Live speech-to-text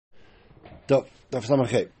Daf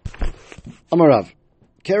Samachet. Amarav.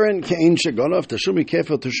 Keren ke'ein shegonov tashumi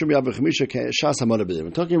kefil tashumi abechamisha ke'shas hamada b'dim. We're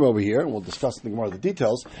talking about over here, and we'll discuss more of the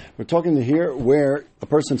details. We're talking here where a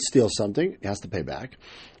person steals something, he has to pay back.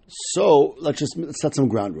 So let's set some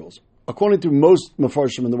ground rules. According to most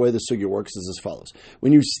Mefarshim, and the way the sugya works is as follows: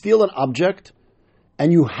 when you steal an object,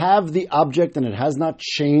 and you have the object, and it has not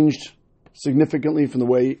changed significantly from the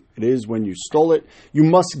way it is when you stole it, you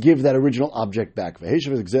must give that original object back.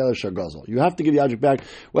 You have to give the object back,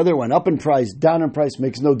 whether it went up in price, down in price,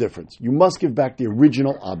 makes no difference. You must give back the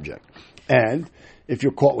original object. And if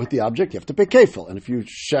you're caught with the object, you have to pay kefil. And if you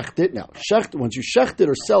shecht it, once you shecht it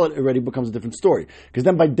or sell it, it already becomes a different story. Because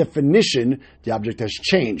then by definition, the object has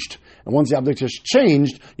changed. And once the object has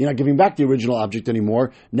changed, you're not giving back the original object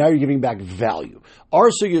anymore. Now you're giving back value.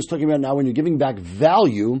 Our sugya is talking about now when you're giving back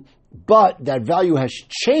value, but that value has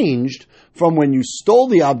changed from when you stole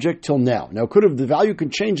the object till now. Now, the value can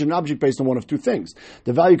change in an object based on one of two things.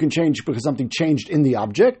 The value can change because something changed in the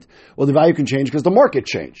object, or the value can change because the market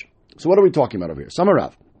changed. So what are we talking about over here? Sama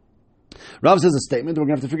Rav. Rav says a statement, we're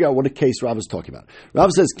going to have to figure out what a case Rav is talking about.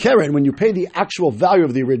 Rav says, Keren, when you pay the actual value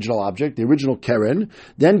of the original object, the original Keren,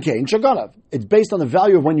 then Kein Shaganav. It's based on the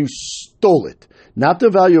value of when you stole it. Not the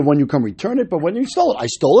value of when you come return it, but when you stole it. I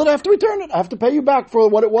stole it, I have to return it. I have to pay you back for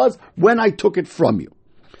what it was when I took it from you.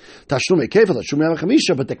 Tashlumei kefil, tashlumei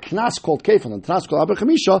abechamisha, but the knas called kefil and the knas called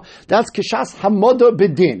abechamisha, that's kishas hamoda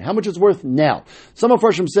bedin. How much it's worth now? Some of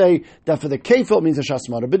Farshim say that for the kefil it means kishas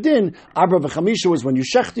hamoda bedin. Abechamisha is when you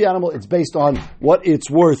shecht the animal. It's based on what it's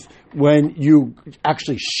worth when you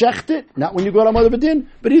actually shecht it, not when you go to hamoda bedin.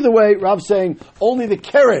 But either way, Rav's saying only the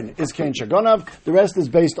keren is kein shagonav. The rest is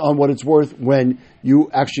based on what it's worth when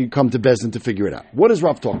you actually come to Bezdin to figure it out. What is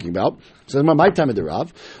Rav talking about? So my time of the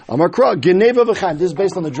Rav. Amar Kra, Geneva v'chaim. This is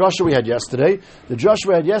based on the drasha we had yesterday. The drasha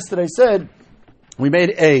we had yesterday said, we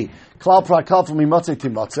made a klal prat klal from mimatzeh to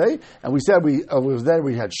matzeh, and we said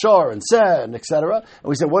we had shar and seh and etc. And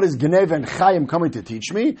we said, what is Geneva and Chaim coming to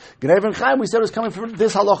teach me? Geneva and Chaim, we said it was coming from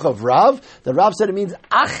this halacha of Rav. The Rav said it means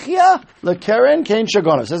achya lekeren kein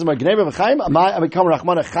shagana. It says in my Geneva and Chaim, I become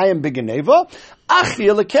Rachmana Chaim begeneva.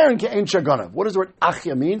 Achya lekeren kein shagana. What does the word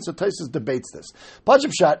achya mean? So Tosfos debates this.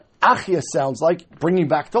 Pashut pshat, achya sounds like bringing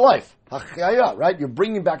back to life. Achaya, right? You're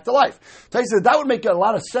bringing back to life. Tosfos says that would make a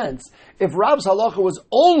lot of sense if Rab's halacha was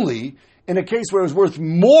only in a case where it was worth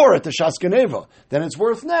more at the Shas Geneva than it's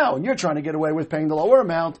worth now, and you're trying to get away with paying the lower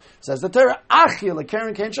amount. Says the Torah, Achia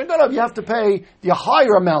lekeren kein shaganav, you have to pay the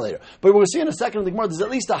higher amount later. But we'll see in a second in the Gemara, there's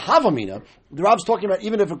at least a havamina. The Rab's talking about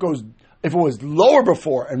even if it was lower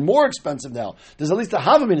before and more expensive now, there's at least a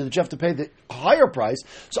havamina that you have to pay the higher price.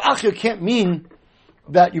 So Achia can't mean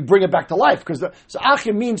that you bring it back to life, so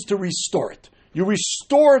Achia means to restore it. You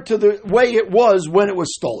restore it to the way it was when it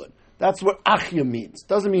was stolen. That's what achya means.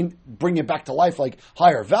 Doesn't mean bring it back to life like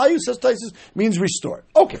higher value, says Tosfos, means restore it.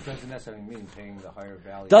 Okay. It doesn't necessarily mean paying the higher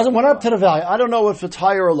value. Doesn't went up to the value. I don't know if it's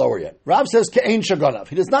higher or lower yet. Rav says ke'ein shaganav.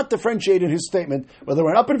 He does not differentiate in his statement whether it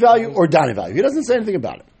went up in value or down in value. He doesn't say anything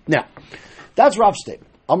about it. Now, that's Rav's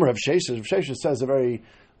statement. Amar Rav Sheshes. Rav Sheshes says a very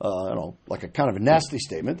like a kind of a nasty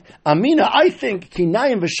statement. Amina, I think,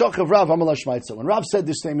 kinayim v'shochav Rav Amar Shmaitza. When Rav said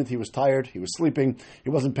this statement, he was tired, he was sleeping, he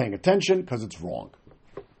wasn't paying attention because it's wrong.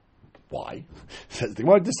 Why? Says the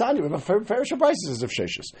Gemara decided we have a fair prices of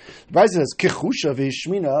Sheshes. The price says kichusha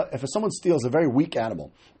v'ishmina. If someone steals a very weak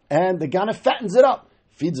animal and the ganav fattens it up,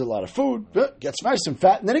 feeds it a lot of food, gets nice and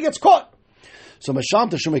fat, and then it gets caught. So masham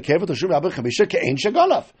tashumei keva tashumei abed chamisha ke'ein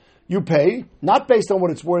shaganav. You pay not based on what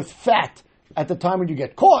it's worth fat at the time when you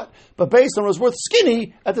get caught, but based on what it's worth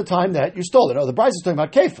skinny at the time that you stole it. Oh, the price is talking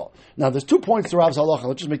about kefil. Now, there's 2 points to Rav's halacha.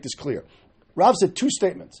 Let's just make this clear. Rav said 2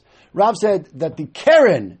 statements. Rav said that the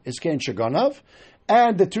keren is kein shaganav,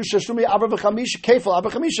 and the tu shashumi abra v'chamisha kefil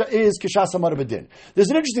abra chamisha is kishas hamar bedin. There's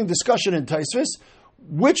an interesting discussion in Tosfos.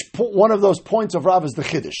 Which one of those points of Rav is the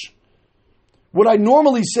chiddush? Would I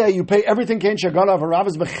normally say you pay everything kein shaganav and Rav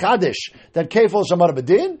is mechadish that kefil is hamar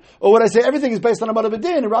bedin, or would I say everything is based on hamar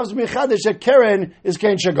bedin and Rav is mechadish that keren is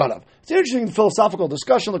kein shaganav? It's an interesting philosophical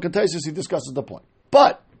discussion. Look at Tosfos, he discusses the point,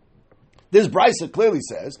 but this brisa clearly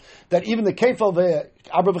says that even the kefil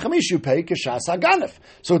ve'abra v'chamish you pay kishas haganif.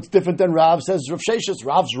 So it's different than Rav says Rav Sheshes.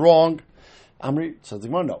 Rav's wrong. Amri says the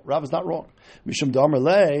Gemara, no, Rav is not wrong. Mishum d'amar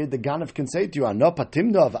le, the ganif can say to you, "Ano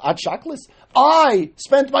patimna v'at shaklis." I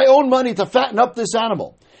spent my own money to fatten up this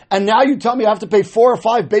animal, and now you tell me I have to pay 4 or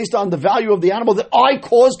 5 based on the value of the animal that I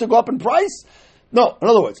caused to go up in price? No, in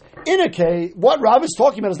other words, in a case, what Rav is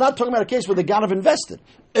talking about is not talking about a case where the Ganav invested.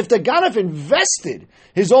 If the Ganav invested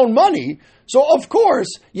his own money, So of course,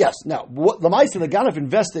 yes. Now, the Maisa, the Ganef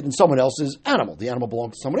invested in someone else's animal. The animal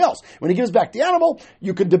belongs to someone else. When he gives back the animal,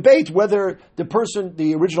 you can debate whether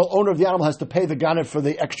the original owner of the animal, has to pay the Ganef for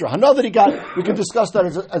the extra hana that he got. We can discuss that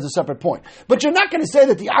as a separate point. But you're not going to say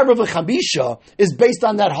that the Arba v'chamisha is based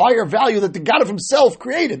on that higher value that the Ganef himself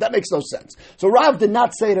created. That makes no sense. So Rav did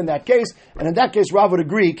not say it in that case, and in that case, Rav would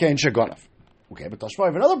agree, Kein Shagonov. Okay, but Tashma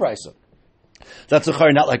have another brisa. That's a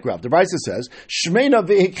chayr, not like Rav. The brisa says, Shmeina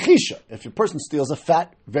v'hikhisha. If a person steals a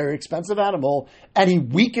fat, very expensive animal, and he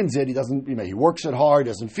weakens it, he works it hard,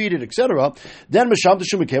 doesn't feed it, etc., then Masham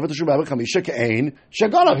Teshum Mekeva Teshum Abba Chamisha Ke'ein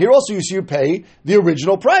Shagonov. Here also you pay the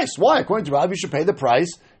original price. Why? According to Rav, you should pay the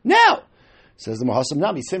price now. Says the Mahasam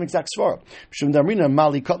Nami, same exact svara. This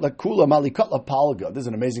is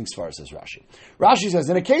an amazing svara, says Rashi. Rashi says,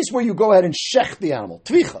 in a case where you go ahead and shech the animal,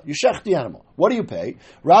 tvicha, you shech the animal, what do you pay?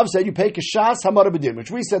 Rav said you pay kashas hamar b'din,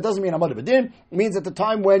 which we said doesn't mean hamar b'din, it means at the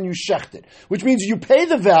time when you shecht it, which means you pay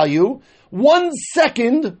the value 1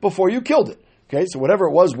 second before you killed it. Okay, so whatever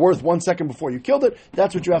it was worth 1 second before you killed it,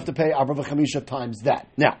 that's what you have to pay, arba v'chamisha times that.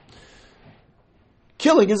 Now,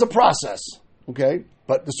 killing is a process, okay?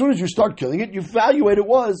 But as soon as you start killing it, you evaluate it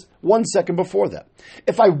was 1 second before that.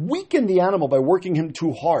 If I weaken the animal by working him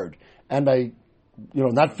too hard and by,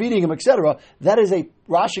 not feeding him, etc., that is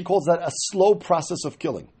Rashi calls that a slow process of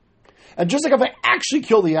killing. And just like if I actually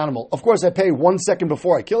kill the animal, of course I pay 1 second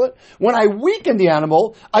before I kill it. When I weaken the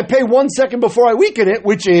animal, I pay 1 second before I weaken it,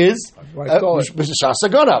 which is Shas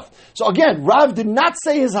Hagonav. So again, Rav did not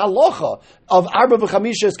say his halacha of Arba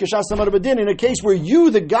v'chamisha is Keshas Hamar b'din in a case where you,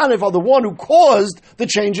 the Ganef, are the one who caused the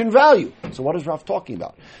change in value. So what is Rav talking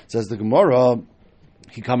about? It says the Gemara,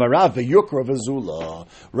 Rav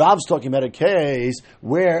Rav's talking about a case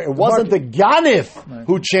where it wasn't the Ganef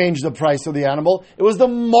who changed the price of the animal, it was the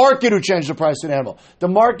market who changed the price of the animal. The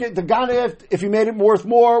Ganef, if he made it worth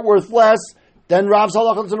more, worth less, then Rav's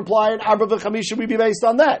halacha doesn't apply, and Arba v'chamisha would be based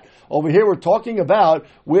on that. Over here we're talking about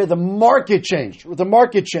where the market changed. When the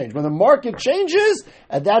market changes,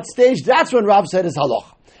 at that stage, that's when Rav said his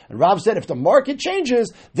halacha. And Rav said, if the market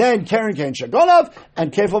changes, then Keren Kein Shagonov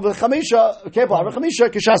and Kefal v'chamisha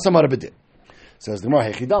Kishas Hamar b'din. Says the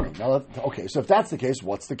Gemara, Hechidami. Now, okay, so if that's the case,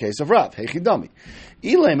 what's the case of Rav? Hechidami.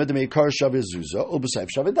 Ilema d'meikar shav yezuza ub'seif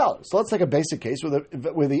shav $1. So let's take a basic case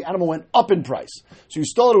where the animal went up in price. So you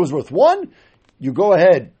stole it was worth $1. You go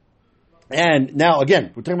ahead. And now,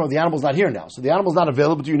 again, we're talking about the animal's not here now. So the animal's not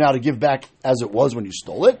available to you now to give back as it was when you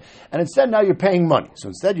stole it. And instead, now you're paying money. So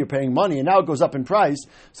instead, you're paying money, and now it goes up in price.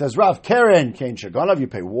 Says Rav, Keren, Kein Shagonov, you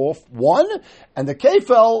pay 1. And the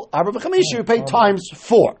Kefel, Arba v'chamisha, you pay times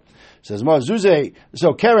 4. Says Mar Zuze,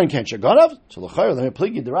 so Keren, Kein Shagonov. So l'chayr, let me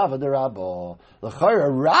pligi the Rava, the Rabba. L'chayr,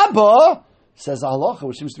 Rabba says a halacha,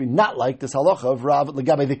 which seems to be not like this halacha of Rav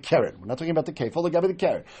l'gabe the Keren. We're not talking about the Kefel, l'gabe the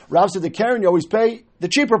Keren. Rav said the Keren, you always pay the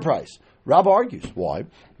cheaper price. Rav argues. Why?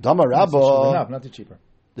 Dama Rabba. Not the cheaper.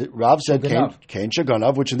 Rav said Kein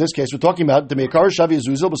Shagonov, which in this case we're talking about the Meikar Shavi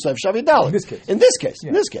Zuzil B'Seif Shavi Dalit. In this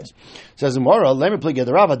case. Says Mora, let me play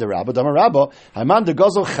the Rabba, Dama Rabba, Haiman de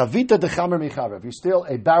Gozel Chavita de Chamer Mechaver. If you steal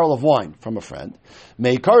a barrel of wine from a friend,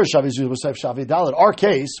 Meikar Shavi Zuzil B'Seif Shavi Dalit. Our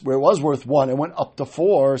case, where it was worth 1, it went up to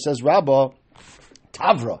 4, says Rabba,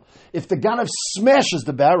 Tavra. If the Ganef smashes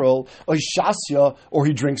the barrel, or Shasya, or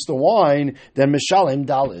he drinks the wine, then Mishalim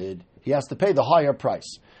Dalid. He has to pay the higher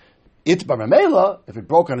price. It bar memela, if it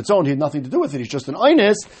broke on its own, he had nothing to do with it, he's just an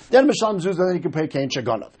einis, then Mishal Mezuzah, then he can pay Kein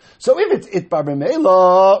Shagonov. So if it's it bar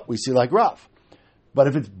memela, we see like Rav. But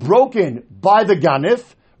if it's broken by the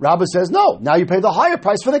Ganef, Rav says, no, now you pay the higher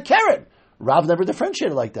price for the Keren. Rav never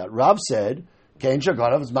differentiated like that. Rav said, Kein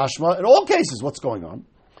Shagonov is mashma in all cases. What's going on?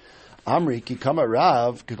 Amri ki kama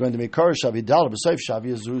Rav, going to make Kar Shavi Dal, B'Seif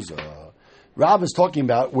Shavi Azuzah. Rav is talking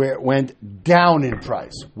about where it went down in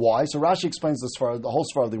price. Why? So Rashi explains this for the whole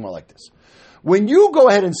Sfar of the Gemara like this. When you go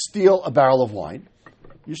ahead and steal a barrel of wine,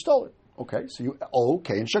 you stole it. Okay, so you owe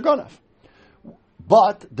Kein Shagonov.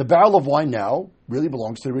 But the barrel of wine now really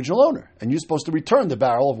belongs to the original owner. And you're supposed to return the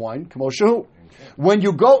barrel of wine, Kamo Shehu. When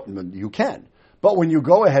you go, you can. But when you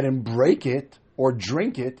go ahead and break it or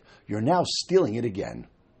drink it, you're now stealing it again.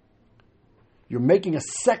 You're making a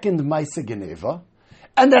second Maisa Geneva.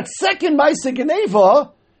 And that second Maisa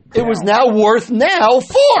Geneva, it was now worth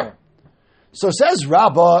 4. So says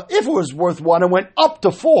Rabbah, if it was worth 1 and went up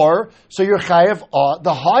to 4, so you're chayev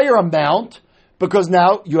the higher amount, because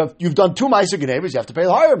now you've done 2 Maisa Genevas, you have to pay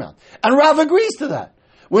the higher amount. And Rav agrees to that.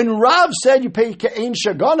 When Rav said you pay Ke'ein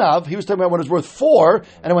Shagonav, he was talking about when it was worth 4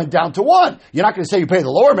 and it went down to 1. You're not going to say you pay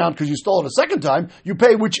the lower amount because you stole it a second time. You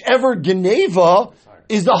pay whichever Geneva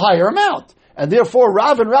is the higher amount. And therefore,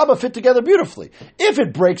 Rav and Rabbah fit together beautifully. If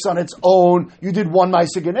it breaks on its own, you did one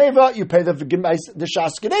Maisa Geneva, you pay the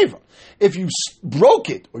Shas Geneva. If you broke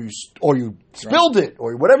it, or you spilled it,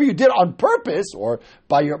 or whatever you did on purpose, or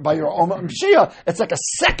by your own Mashiach, it's like a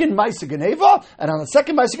second Maisa Geneva, and on the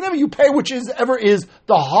second Maisa Geneva, you pay whichever is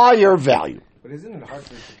the higher value. But isn't it hard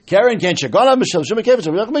to... Karen Ken Shagana, Michel Shumakevich,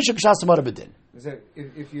 Kshas Amar Bedin.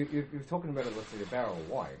 If you're talking about, let's say, a barrel of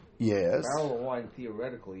wine. Yes. A barrel of wine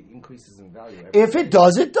theoretically increases in value. If it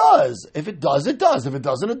does, it does. If it does, it does. If it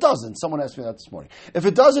doesn't, it doesn't. Someone asked me that this morning. If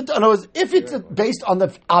it does, it does. In other words, if it's based on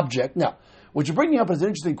the object. Now, what you're bringing up is an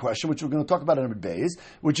interesting question, which we're going to talk about in a bit,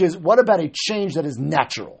 which is, what about a change that is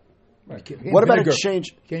natural? Right. What about a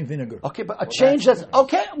change? Cane vinegar. Okay, but a change that's...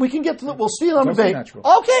 Okay, we can get to the... We'll see it on the base.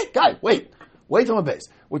 Okay, guys, wait till the base.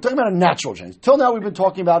 We're talking about a natural change. Till now, we've been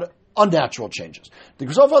talking about unnatural changes.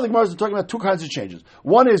 So far, the Gemara is talking about two kinds of changes.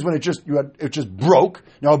 One is when it just broke.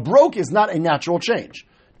 Now, a broke is not a natural change.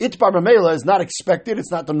 Itbar Mamela is not expected.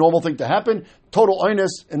 It's not the normal thing to happen. Total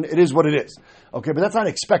oinus, and it is what it is. Okay, but that's not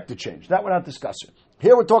expected change. That we're not discussing.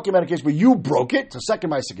 Here we're talking about a case where you broke it to second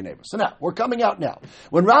Maisa Geneva. So now, we're coming out now.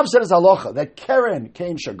 When Rav said as halacha, that Keren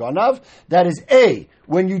Kain Shaganav, that is A,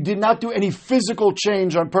 when you did not do any physical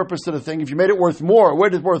change on purpose to the thing. If you made it worth more or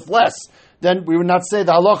made it worth less, then we would not say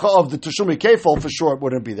the halacha of the Teshumi Kefal, for sure it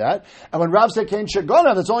wouldn't be that. And when Rav said Kain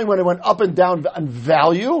Shaganav, that's only when it went up and down on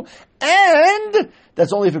value, and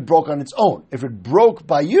that's only if it broke on its own. If it broke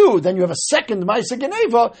by you, then you have a second Maisa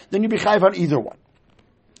Geneva, then you'd be chayiv on either one.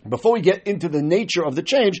 Before we get into the nature of the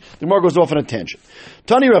change, the Gemara goes off on a tangent.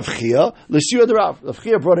 Tani Rav Chia, l'siyur de Rav. Rav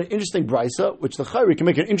Chia brought an interesting brisa, which the Chayri can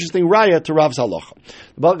make an interesting raya to Rav's halacha.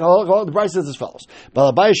 The brisa is as follows: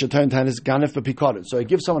 Balabaya shetain is ganef b'pikadon. So I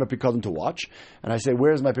give someone a pikadon to watch, and I say,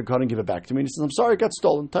 "Where's my pikadon? Give it back to me." And he says, "I'm sorry, it got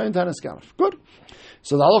stolen." Tain is ganef. Good.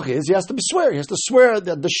 So the halacha is he has to swear. He has to swear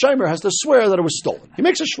that the shomer has to swear that it was stolen. He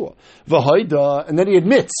makes a shvur. V'hoida, and then he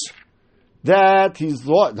admits that he's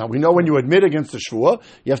lost. Now we know when you admit against the shvua,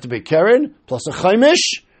 you have to pay keren plus a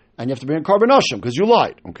chaimish, and you have to pay a carbon asham because you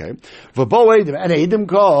lied. Okay, and edim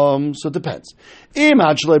come, so it depends.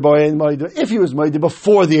 If he was made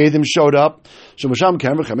before the edim showed up, so he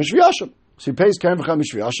pays keren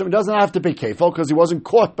v'chaimish v'yasham. He doesn't have to pay kefil because he wasn't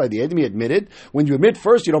caught by the edim. He admitted. When you admit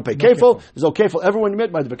first, you don't pay kefil. There's no kefil. Everyone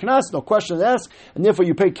admit by the knas, no question to ask, and therefore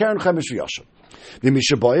you pay keren v'chaimish v'yasham. If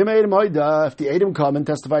the Edom come and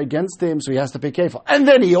testify against him, so he has to pay kefil. And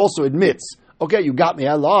then he also admits, okay, you got me,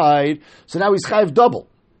 I lied. So now he's chayiv double.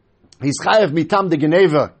 He's chayiv mitam de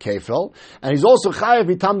Geneva kefil, and he's also chayiv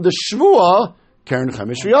mitam de shvua keren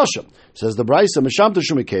chamish v'yasham. Says the Brisa, misham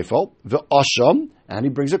teshumi kefil v'asham, and he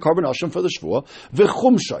brings a carbon asham for the shvua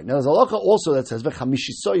v'chumshay. Now there's a halacha also that says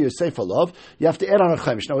v'chamishisoy yosef alav. You have to add on a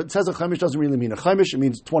chaimish. Now it says a chaimish doesn't really mean a chaimish. It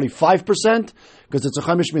means 25% because it's a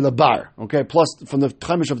chaimish milabar. Okay, plus from the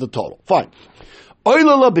chaimish of the total. Fine.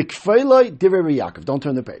 Oilala b'kfeilai divrei Yaakov. Don't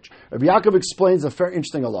turn the page. Rabbi Yaakov explains a very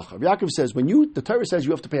interesting halacha. Rabbi Yaakov says the Torah says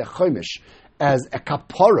you have to pay a chaimish as a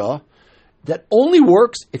kapara, that only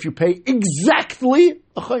works if you pay exactly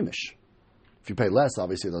a chaimish. If you pay less,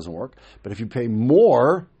 obviously it doesn't work. But if you pay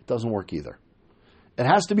more, it doesn't work either. It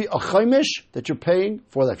has to be a chaimish that you're paying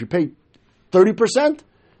for that. If you pay 30%, it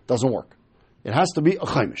doesn't work. It has to be a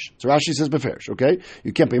chaimish. So Rashi says beferish, okay?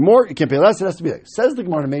 You can't pay more, you can't pay less, it has to be that. Says the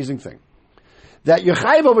Gemara an amazing thing. That you're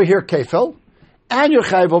chayiv over here kefel, and you're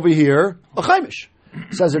chayiv over here a chaimish.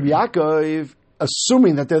 Says Rabbi Yaakov,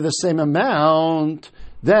 assuming that they're the same amount,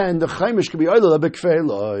 then the chaimish could be oilala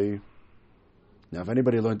b'kfeilai. Now, if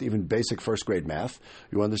anybody learned even basic first grade math,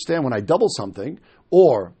 you understand when I double something,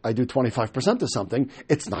 or I do 25% of something,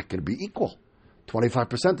 it's not going to be equal.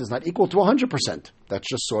 25% is not equal to 100%. That's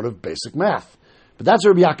just sort of basic math. But that's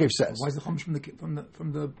what Rabbi Yaakov says. Why is the chaimish from the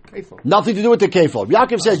kefil? Nothing to do with the kefil.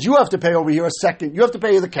 Yaakov says you have to pay over here a second. You have to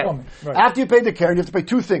pay the keren. Right. After you pay the keren, you have to pay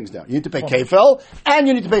two things now. You need to pay kefil, and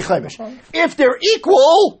you need to pay chaimish. If they're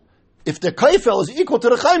equal, if the kefil is equal to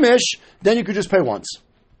the chaimish, then you could just pay once.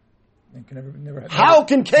 How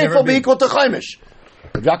can kefil be equal to chaimish?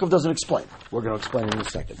 Yaakov doesn't explain. We're going to explain in a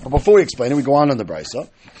second. But before we explain it, we go on the brisa.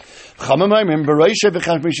 The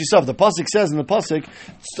pasuk says in the pasuk,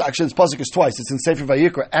 actually this pasuk is twice. It's in Sefer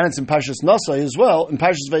Vayikra and it's in Parshas Nasai as well. In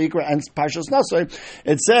Parshas Vayikra and Parshas Nasai,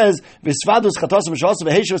 it says V'svadus chatasim v'shasa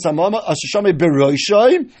v'heishavas hamama asher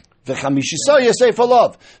beroishai v'chamishisai yasef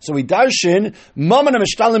alav. So we darshin maman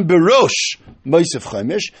hamishtalim berosh moisef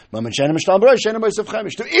chaimish, maman shenem mishtalim berosh shenem moisef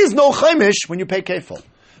chaimish. There is no chaimish when you pay kefil.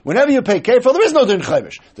 Whenever you pay kefil, there is no din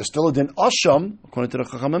chaimish. There's still a din asham according to the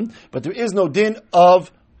chachamim, but there is no din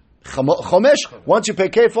of chomesh. Once you pay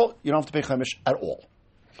kefil, you don't have to pay chomesh at all.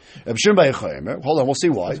 Hold on, we'll see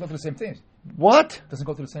why. It doesn't go to the same thing. What? It doesn't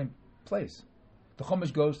go to the same. place? The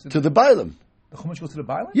chumash goes to the Bailam. The chumash goes to the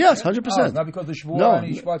Bailam? Yes, 100%. Not because the shvuah No. and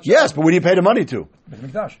Yishvat. Yes, but where do you pay the money to? Beit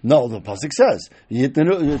Mikdash. No, the pasuk says. It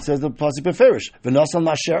says the pasuk beferish. V'nosal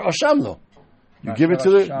nasher ashamlo. You give it to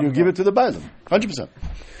the Bailam. 100%.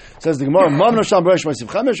 Says the Gemara, Mam no sham b'reish ma'isiv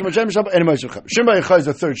chamesh, Majem sham en ma'isiv chamesh. Shimba Yechai is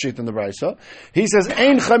the third sheet in the Brisa. He says,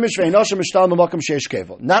 Ein chamesh ve'ein asham mishtal m'makom sheish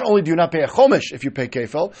kefel. Not only do you not pay a chomesh if you pay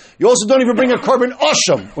kefel, you also don't even bring a korban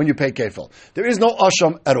asham when you pay kefel. There is no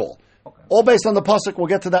asham at all. All based on the pasuk. We'll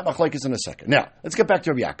get to that machlekes in a second. Now, let's get back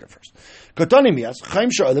to Rabbi Yaakov first. Kotani mias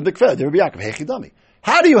chaim shar the b'kfel. Rabbi Yaakov hechidami.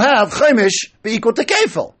 How do you have chamesh be equal to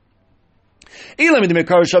kefel? It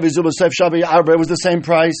was the same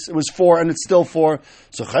price. It was 4 and it's still 4.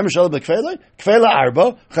 So Kfela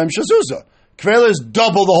Arba, Kfela is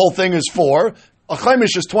double the whole thing is 4. A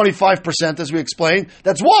Chaimish is 25%, as we explained.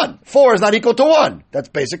 That's 1. 4 is not equal to 1. That's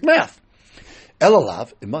basic math.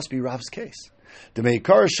 Elalav, it must be Rav's case. So what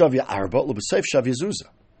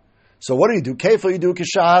do? Kefel you do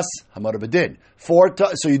Kishas, Hamad Badin. 4,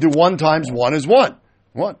 so you do 1 times 1 is 1.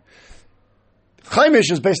 1.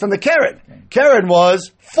 Chaimish is based on the Keren. Keren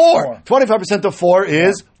was 4. 25% of 4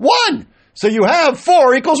 is 1. So you have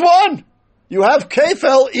 4 equals 1. You have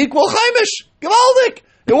Kefel equal Chaimish. Gewaldik.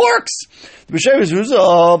 It works. This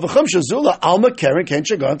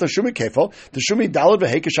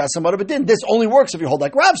only works if you hold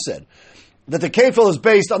like Rav said. That the Kefel is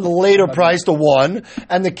based on the later price, the 1,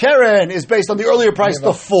 and the Keren is based on the earlier price,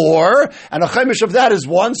 the 4, and a Chaimish of that is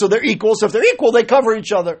 1, so they're equal. So if they're equal, they cover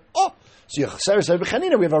each other. Oh. So we have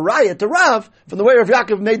a raya to Rav from the way Rav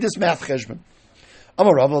Yaakov made this math cheshbon.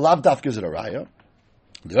 Amar Rav, lav dafka is it a raya?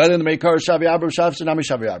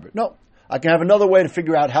 No, I can have another way to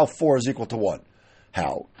figure out how 4 is equal to 1.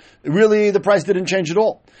 How? Really, the price didn't change at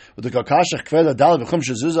all. All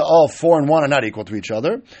 4 and 1 are not equal to each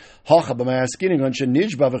other. What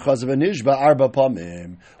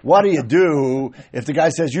do you do if the guy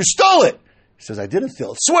says, you stole it? He says, I didn't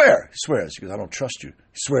steal it. Swear! He swears. He goes, I don't trust you.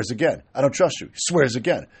 He swears again. I don't trust you. He swears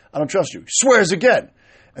again. I don't trust you. He swears again.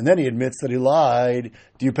 And then he admits that he lied.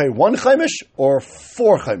 Do you pay 1 chaimish or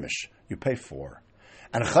 4 chaimish? You pay 4.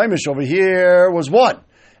 And a chaimish over here was 1.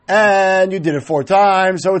 And you did it 4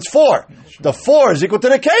 times, so it's 4. The 4 is equal to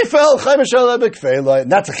the kefel. Chaimish ala b'kfela.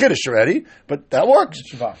 And that's a chiddush already, but that works.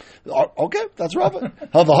 Okay, that's right.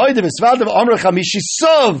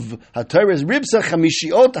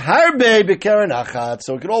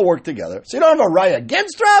 So it can all work together. So you don't have a raya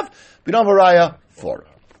against Rav, but you don't have a raya for Rav.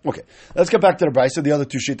 Okay, let's get back to the Brisa. The other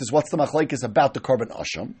 2 sheets. What's the machlekes about the korban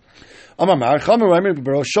asham? So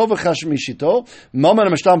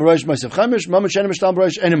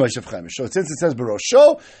since it says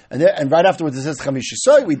barosho, and right afterwards it says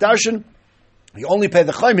chamishisoy, we darshan. You only pay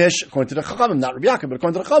the chaimish, according to the Chachamim, not Rabbi Yaakov, but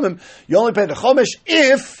according to the Chachamim, you only pay the chaimish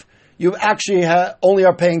if you actually only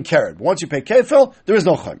are paying keren. Once you pay kefil, there is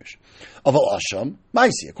no chaimish. Aval asham,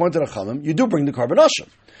 maisi. According to the Chachamim, you do bring the korban asham.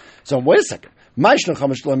 So wait a second. Why do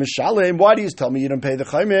you tell me you don't pay the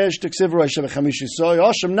chaimish? The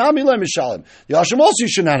asham also you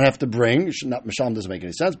should not have to bring. Mishalem doesn't make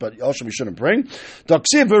any sense, but asham you shouldn't bring. And the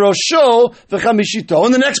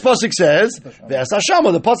next pasuk says,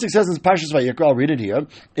 the pasuk says in Parshas Vayikra, I'll read it here.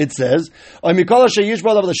 It says, that's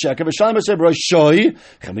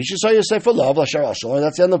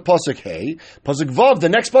the end of pasuk hey. Pasuk vav, the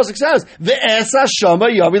next pasuk says,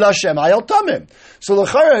 so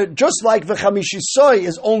just like the Mishisoi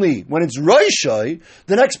is only when it's Roishai,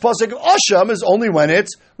 the next pasuk of Asham is only when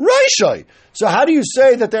it's Roishai. So how do you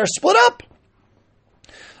say that they're split up?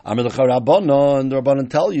 Amar Lecha Rabbanon, the Rabbanon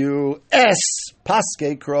tell you, Es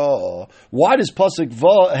Paske Kra. Why does pasuk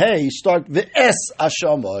Hey start the Es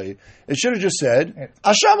Ashamai? It should have just said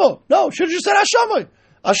Ashamo. No, it should have just said Ashamai.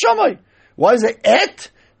 Ashamai. Why is it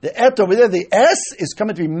Et? The Et over there, the Es is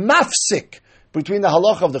coming to be mafsik between the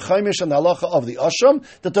halacha of the chaimish and the halacha of the asham,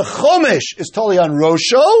 that the chomish is totally on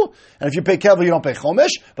rosho, and if you pay kevel, you don't pay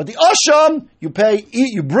chomish, but the asham, you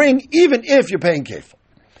bring, even if you're paying kefil.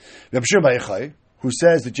 Reb Shimon bar Yochai, who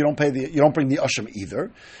says that you don't bring the asham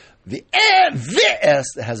either. The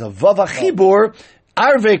es has a vava chibur,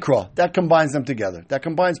 arvekra, that combines them together. That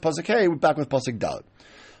combines pasuk hey back with pasuk dal.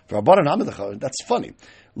 For Rabbanan Amid, that's funny.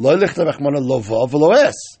 Lo lichta bechmana lo vav lo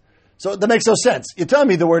es. So that makes no sense. You tell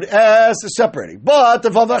me the word es is separating, but the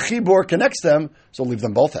vava chibur connects them, so leave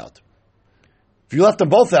them both out. If you left them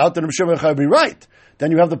both out, then Reb Shimon bar Yochai would be right. Then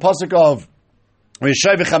you have the pasuk of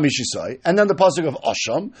Rishai v'chamishisai, and then the pasuk of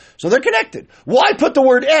Asham, so they're connected. Why put the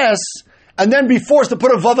word es and then be forced to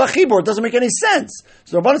put a vava chibur? It doesn't make any sense.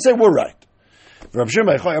 So Rabbanan say we're right. Rav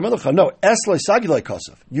Shimon bar Yochai, Amar Lecha, no, es lo sagi lo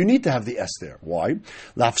kosov. You need to have the s there. Why?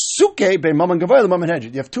 Lafsuke be mammon gavai mammon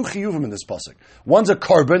hedged. You have two chiyuvim in this pasuk. One's a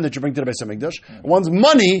carbon that you bring to the Beis Hamikdash. One's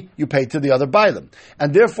money you pay to the other bailim.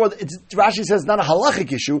 And therefore, Rashi says it's not a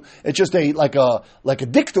halachic issue. It's just like a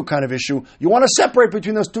diktu kind of issue. You want to separate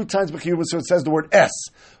between those two times of chiyuvim, so it says the word s.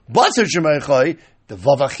 But Rav Shimon bar Yochai, the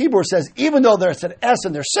Vav HaChibur says, even though there's an S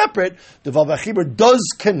and they're separate, the Vav HaChibur does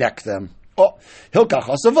connect them. Oh, Hilkach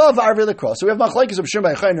Hasavav Arvi Lekros. So we have Machlekes of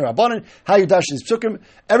Shimon bar Yochai and Rabbanan. How you dash these psukim?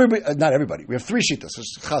 Everybody, not everybody. We have three shittas.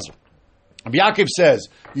 Chazar. Rabbi Yaakov says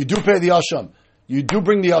you do pay the asham, you do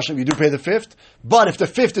bring the asham, you do pay the fifth. But if the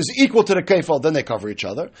fifth is equal to the kefal, then they cover each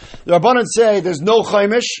other. The Rabbanan say there's no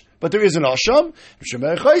chaimish, but there is an asham.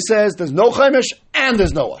 Shimon bar Yochai says there's no chaimish and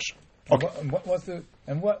there's no asham. Okay.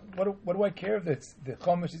 What do I care if the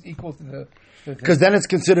chomish is equal to the? Because then it's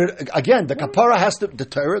considered, again, the kapara has to, the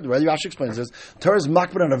Torah, the way Rashi explains this, Torah is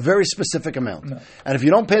makbid on a very specific amount. No. And if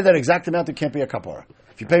you don't pay that exact amount, it can't be a kapara.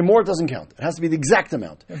 If you pay more, it doesn't count. It has to be the exact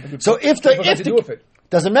amount. Yeah, so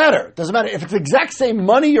doesn't matter. If it's the exact same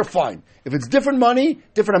money, you're fine. If it's different money,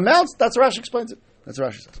 different amounts, that's how Rashi explains it. That's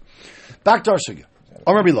what Rashi says. Back to our sugya.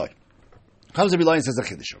 Amar Bilai. Comes Bilai and says a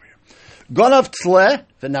chiddush over here. Gonav tle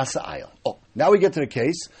v'nasa ayil. Oh, now we get to the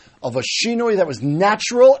case of a shinoi that was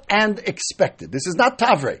natural and expected. This is not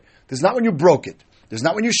tavrei. This is not when you broke it. This is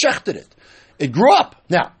not when you shechted it. It grew up.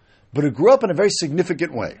 Now, but it grew up in a very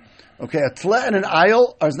significant way. Okay, a tle and an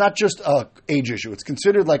ayil is not just an age issue. It's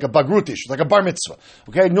considered like a bagrut issue, like a bar mitzvah.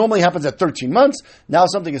 Okay, it normally happens at 13 months. Now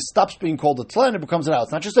something stops being called a tle and it becomes an ayil.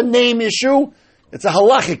 It's not just a name issue. It's a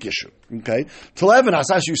halachic issue. Okay, tlev and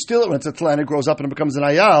asas, you steal it when it's a tle and it grows up and it becomes an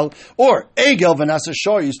ayal, or egel v'nasa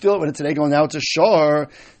shor, you steal it when it's an egel and now it's a shor.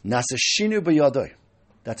 Nasa shinu b'yadoi.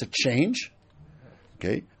 That's a change.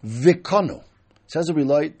 Okay, vikonu says the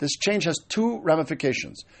Bilai. This change has two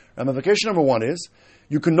ramifications. Ramification number one is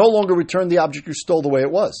you can no longer return the object you stole the way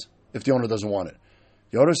it was if the owner doesn't want it.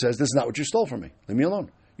 The owner says, "This is not what you stole from me. Leave me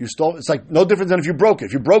alone." You stole. It's like no different than if you broke it.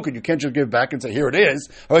 If you broke it, you can't just give it back and say, "Here it is,"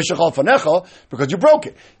 because you broke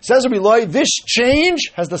it. Says Rabbi Loi, this change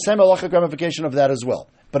has the same halachic ramification of that as well,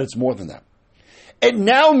 but it's more than that. It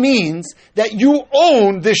now means that you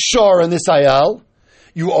own this shor and this ayal.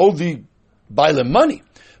 You owe the bailim money,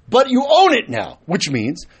 but you own it now, which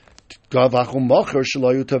means if you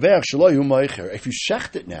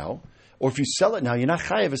shecht it now, or if you sell it now, you're not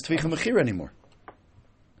chayav as tvicha mechira anymore.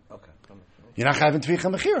 You're not chayav in tvicha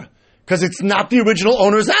mechira because it's not the original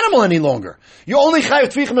owner's animal any longer. You only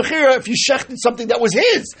chayav tvicha mechira if you shechted something that was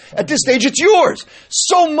his. At this stage, it's yours.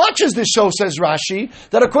 So much as this show says Rashi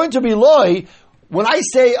that according to Biloi, when I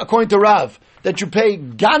say according to Rav that you pay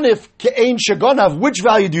ganif ke'ein shagonav, which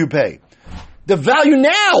value do you pay? The value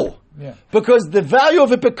now. Yeah. Because the value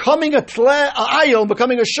of it becoming a ayil,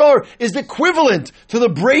 becoming a shor, is equivalent to the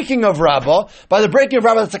breaking of Rabbah. By the breaking of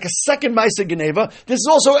Rabbah, that's like a second Maisa Geneva. This is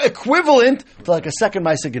also equivalent to like a second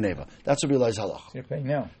Maisa Geneva. That's Rabbi Elai's halach. So you're paying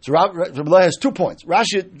now. So Rabbi Elai has 2 points. Rabbi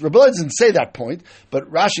Elai doesn't say that point, but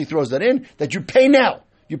Rashi throws that in, that you pay now.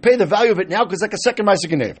 You pay the value of it now because it's like a second Maisa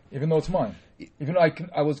Geneva. Even though it's mine. Even though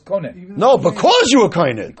I was konet. No, because you were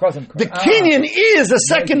konet. Because I'm konet. The kinyan is a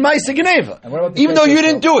second Maisa Geneva. Even though you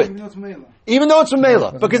didn't do it. Even though it's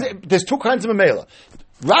Mamela. Because there's two kinds of Mamela.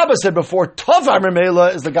 Rabbah said before, Tovar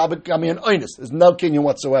Mamela is the Gami and Oinus. There's no kinyan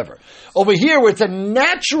whatsoever. Over here, where it's a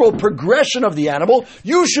natural progression of the animal,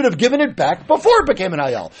 you should have given it back before it became an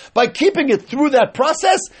ayal. By keeping it through that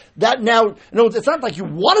process, that now, it's not like you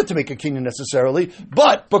wanted to make a kinyan necessarily,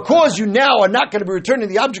 but because you now are not going to be returning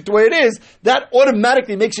the object the way it is, that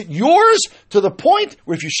automatically makes it yours to the point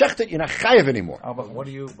where if you shecht it, you're not chayav anymore. What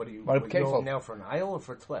do you owe now for an ayal or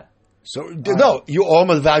for tle? So, no, you owe him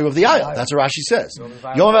the value of the ayal. That's what Rashi says. You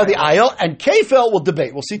owe him the ayal, and kefil we'll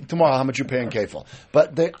debate. We'll see tomorrow how much you pay in kefil.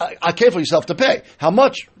 But the kefil you still have to pay. How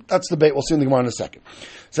much? That's debate. We'll see in the Gemara in a second.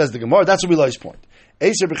 Says the Gemara. That's what Bilai's point.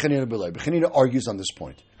 Eser b'chanina Bilai. B'chanina argues on this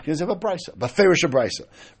point. He doesn't have a brisa. But ferish a brisa.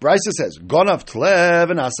 Brisa says, Gonav tlev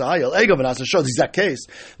and asa ayal, egov and asa shor. This exact case.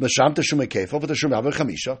 Masham teshumei kefil, but teshumei arba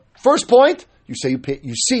v'chamisha. First point, you say you pay.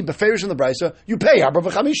 You see, b'ferish in the brisa, you pay arba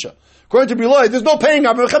v'chamisha. According to Bilai, there's no paying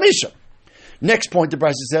arba v'chamisha. Next point the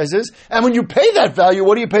brisa says is, and when you pay that value,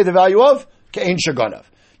 what do you pay the value of? Ke'ein shagonav.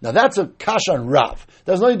 Now that's a kasha on Rav.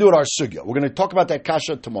 That has nothing to do with our sugya. We're going to talk about that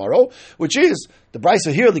kasha tomorrow, which is, the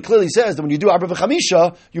brisa here clearly says that when you do arba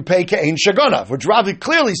v'chamisha, you pay ke'ein shagonav, which Rav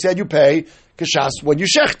clearly said you pay kashas when you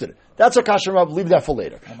shechted it. That's a kasha on Rav. Leave that for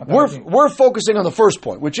later. We're focusing on the first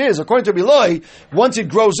point, which is, according to Biloi, once it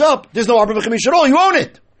grows up, there's no arba v'chamisha at all. You own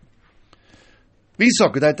it. So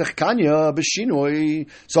this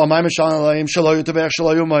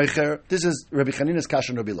is Rabbi Chanina's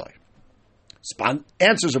kasha on Rabbi Loi.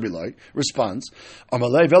 Answers Rabbi Loi, responds,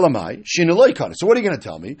 Amalei velamai, shinui lo yikana. So what are you going to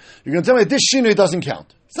tell me? You're going to tell me that this shinui doesn't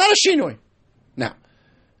count. It's not a shinui. Now,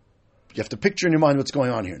 you have to picture in your mind what's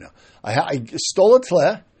going on here now. I stole a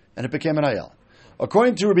tleh, and it became an ayel.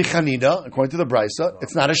 According to Rabbi Chanina, according to the Brisa,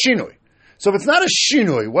 it's not a shinui. So if it's not a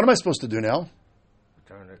shinui, what am I supposed to do now?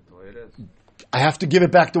 Return it the way it is. I have to give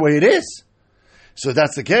it back the way it is. So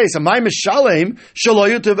that's the case. Am I mishalem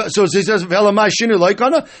shaloyu? So he says, "Ve'elamai shinu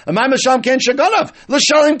loikana." Am I misham ken shaganav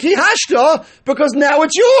l'shalem ki hashta? Because now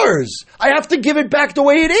it's yours. I have to give it back the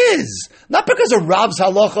way it is, not because of Rab's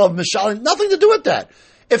halacha of mishalem. Nothing to do with that.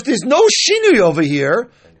 If there's no shinui over here,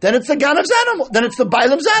 then it's the ganav's animal. Then it's the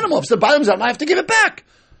bailam's animal. If it's the bailam's animal, I have to give it back.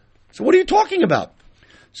 So what are you talking about?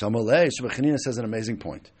 So Amalei Shebechanina says an amazing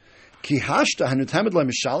point. Ki hashta hanutamid lo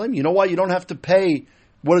mishalem. You know why you don't have to pay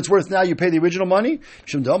what it's worth now? You pay the original money.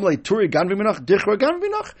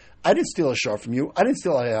 I didn't steal a shar from you. I didn't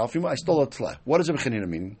steal a hayal from you. I stole a tleh. What does Rebbe Chanina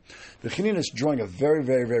mean? Rebbe Chanina is drawing a very,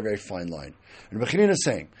 very, very, very fine line. And Rebbe Chanina is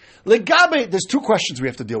saying, Legabe, there's two questions we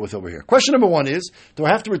have to deal with over here. Question number one is, do I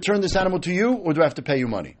have to return this animal to you, or do I have to pay you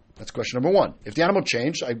money? That's question number one. If the animal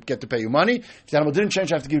changed, I get to pay you money. If the animal didn't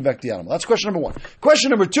change, I have to give you back the animal. That's question number one.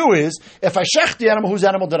 Question number two is, if I shecht the animal, whose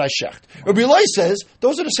animal did I shecht? Rabbi Loi says,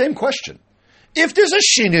 those are the same question. If there's a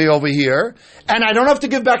shinui over here, and I don't have to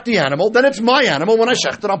give back the animal, then it's my animal when I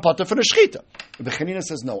shecht it on pater for the shechita. Rabbi Chanina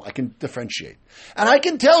says, no, I can differentiate. And I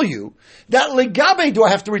can tell you that legabe, do I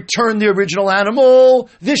have to return the original animal?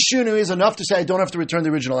 This shinui is enough to say I don't have to return the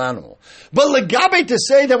original animal. But legabe, to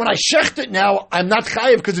say that when I shecht it now, I'm not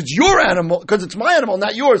chayiv because it's your animal, because it's my animal,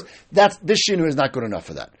 not yours, this shinui is not good enough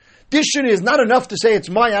for that. This shinui is not enough to say it's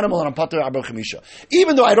my animal and I'm pater arba chamisha.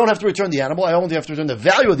 Even though I don't have to return the animal, I only have to return the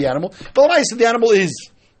value of the animal. But the animal is,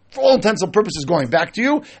 for all intents and purposes, going back to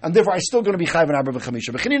you, and therefore I'm still going to be chayv and arba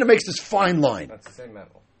chamisha. But Chanina makes this fine line. That's the same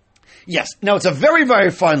animal. Yes. Now it's a very, very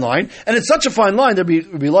fine line, and it's such a fine line that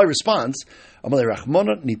Rabbi Loi responds, Amalei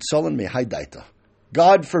Rachmana nitzolen mehai daita.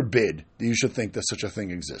 God forbid that you should think that such a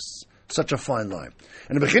thing exists. Such a fine line.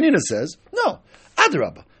 And Rabbi Chanina says, no,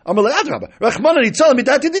 adrabah. You're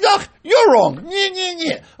wrong.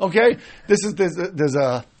 Okay?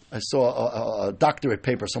 I saw a doctorate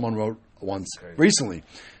paper someone wrote once, recently, in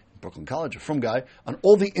Brooklyn College, a from guy, on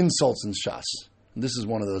all the insults in Shas. And this is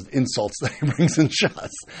one of those insults that he brings in Shas.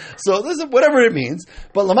 So this is whatever it means.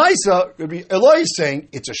 But Lamaisa, Rabbi Eloi is saying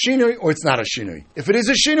it's a shinui or it's not a shinui. If it is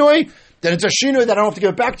a shinui, then it's a shinui that I don't have to give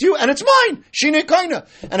it back to you, and it's mine. Shinui kaina.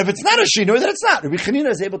 And if it's not a shinui, then it's not. Rabbi Chanina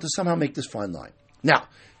is able to somehow make this fine line. Now,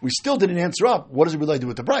 we still didn't answer up. What does it really do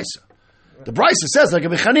with the Brisa? The Brisa says like a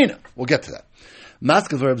Bechanina. We'll get to that. Wait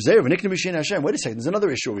a second. There's another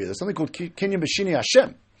issue over here. There's something called Kinyan B'Shini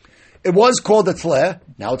Hashem. It was called a Tleh.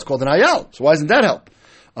 Now it's called an Ayal. So why doesn't that help?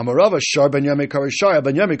 Amarava Shar Ben Yami Kari Shar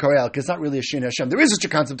Ben Yami Kari Al. It's not really a Shini Hashem. There is such a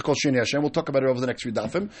concept called Shini Hashem. We'll talk about it over the next few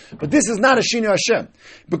dafim. But this is not a Shini Hashem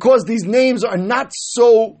because these names are not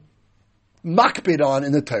so makbid on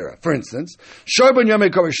in the Torah. For instance, Shar ben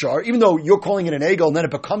Yamei Kari Shar, even though you're calling it an egel and then it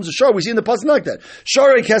becomes a Shar, we see in the pasuk like that.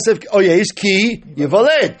 Shar Kesef Oyes Ki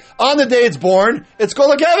Yivaled. On the day it's born, it's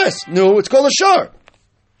called a Keves. No, it's called a Shar.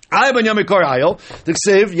 I ben Yamei Kari Ayel. The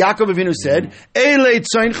Ksiv, Yaakov Avinu said, Eilei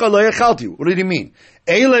Tzeincha Lo Yechalti. What did he mean?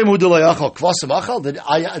 Eilei Mudu Lo Yachal Kvasim Achal. Did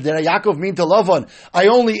Yaakov mean to Lavan? I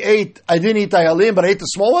didn't eat Ayalim, but I ate the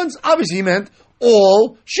small ones? Obviously he meant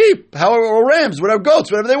all sheep, however, or rams, whatever,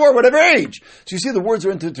 goats, whatever they were, whatever age. So you see the words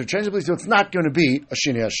are interchangeably, so it's not going to be a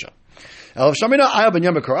Shini Hashem.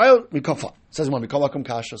 Says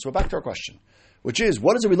Kasha. So we're back to our question, which is,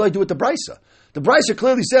 what does it really do with the Brisa? The Brisa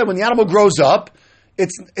clearly said when the animal grows up,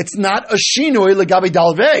 it's not a Shinui legabe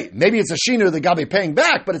dalvei. Maybe it's a Shinui legabe paying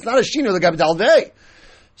back, but it's not a Shinui legabe dalvei.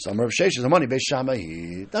 Some Rav Sheish is a money based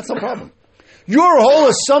Shamahi. That's no problem. Your whole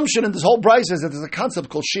assumption in this whole Brisa is that there's a concept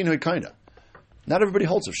called Shinui Kaina. Not everybody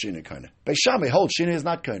holds of Shinui Kaina. Beis Shammai holds Shinui is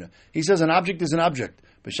not Kaina. He says an object is an object.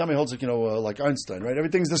 Beis Shammai holds like Einstein, right?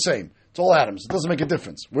 Everything's the same. It's all atoms. It doesn't make a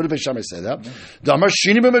difference. Where did Beis Shammai say that? Damar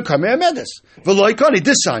Shinui b'mekamei amedis. V'lo ikani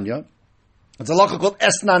disanya. It's a halacha called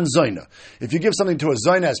esnan zoina. If you give something to a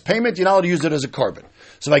zoina as payment, you're not allowed to use it as a carbon.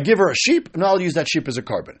 So if I give her a sheep, I'm not allowed to use that sheep as a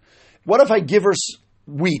carbon. What if I give her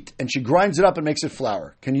wheat and she grinds it up and makes it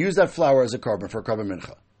flour? Can you use that flour as a carbon for a carbon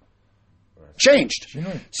mincha? Changed.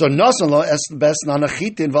 So nasan lo es bes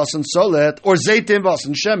nanachitin vasen solet or zeitin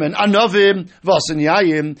vasen shemen anavim vasen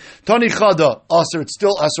yayim tani chada aser. It's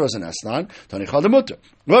still aser as an esnan. Tani chada mutter.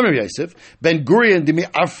 Rabbi Yosef Ben Gurion demi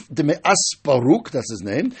asparuk. That's his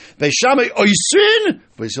name. Beis Shammai oisin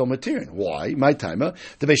v'yisol matirin. Why? My timer.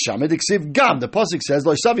 The Beis Shammai diksiv gam. The pasuk says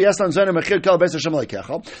lo isavi esnan zoner mechir kal beis Hashem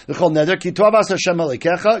alekecha. The chol neder ki tov as Hashem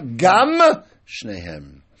alekecha gam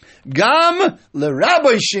shnehem. Gam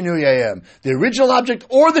l'rabbi shinuyayim. The original object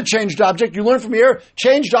or the changed object, you learn from here,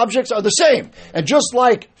 changed objects are the same. And just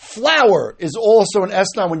like flour is also an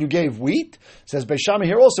esnan when you gave wheat, says Beis Shammai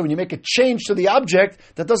here also, when you make a change to the object,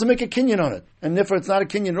 that doesn't make a kinyan on it. And therefore it's not a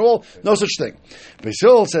kinyan at all, no such thing. Beis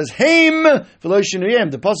Hillel says, Haim v'lo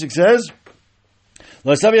shinuyayim. The pasuk says,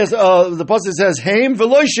 the pasuk says, "Haim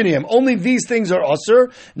v'lo shinuyim." Only these things are usher,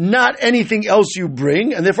 not anything else you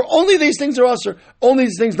bring, and therefore only these things are usher. Only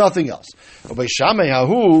these things, nothing else. Beis Shammai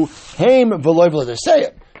hahu haim v'lo v'lo. They say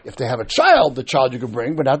it. If they have a child, the child you can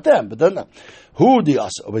bring, but not them. But then not. Who the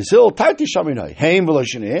usher? Beis Hillel tarti shaminai. Haim v'lo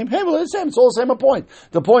shinuyim. Haim v'lo same. It's all the same point.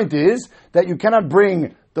 The point is that you cannot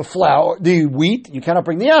bring the flour, the wheat, you cannot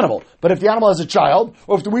bring the animal. But if the animal has a child,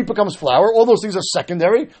 or if the wheat becomes flour, all those things are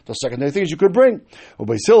secondary. The secondary things you could bring. What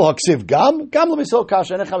does he do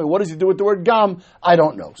with the word gam? I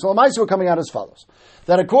don't know. So Lamaisa we're coming out as follows.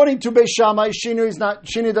 That according to Beis Shammai,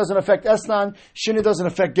 Shinu doesn't affect Esnan, Shinu doesn't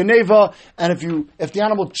affect Geneva, and if the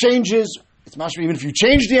animal changes, it's mashma, even if you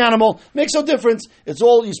change the animal, makes no difference. It's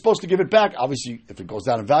all, you're supposed to give it back. Obviously, if it goes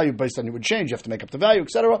down in value based on it would change, you have to make up the value,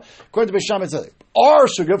 etc. According to Beis Shammai, our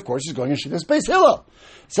sugar, of course, is going in Shittas Beis Hillel.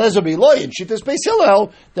 It says in Shittas Beis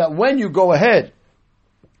Hillel that when you go ahead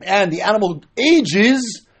and the animal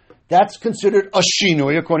ages, that's considered a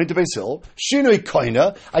shinui, according to Beis Hillel. Shinui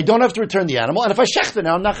koina. I don't have to return the animal. And if I shechter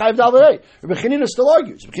now, I'm not chayiv dal v'rei. Rebbe Chanina still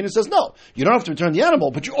argues. Rebbe Chanina says, no, you don't have to return the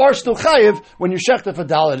animal, but you are still chayiv when you shechter for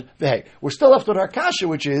dal v'rei. We're still left with our kasha,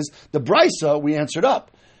 which is the brisa we answered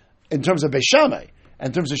up in terms of Beis Shammai,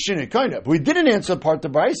 in terms of shinui koina. But we didn't answer part of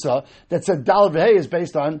the brisa that said dal v'rei is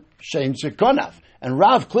based on shein shekonav. And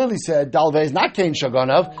Rav clearly said dal v'rei is not kein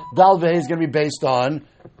shagonav. Dal v'rei is going to be based on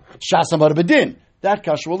shas amar bedin. That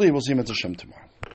kasha will leave. We'll see him at Hashem tomorrow.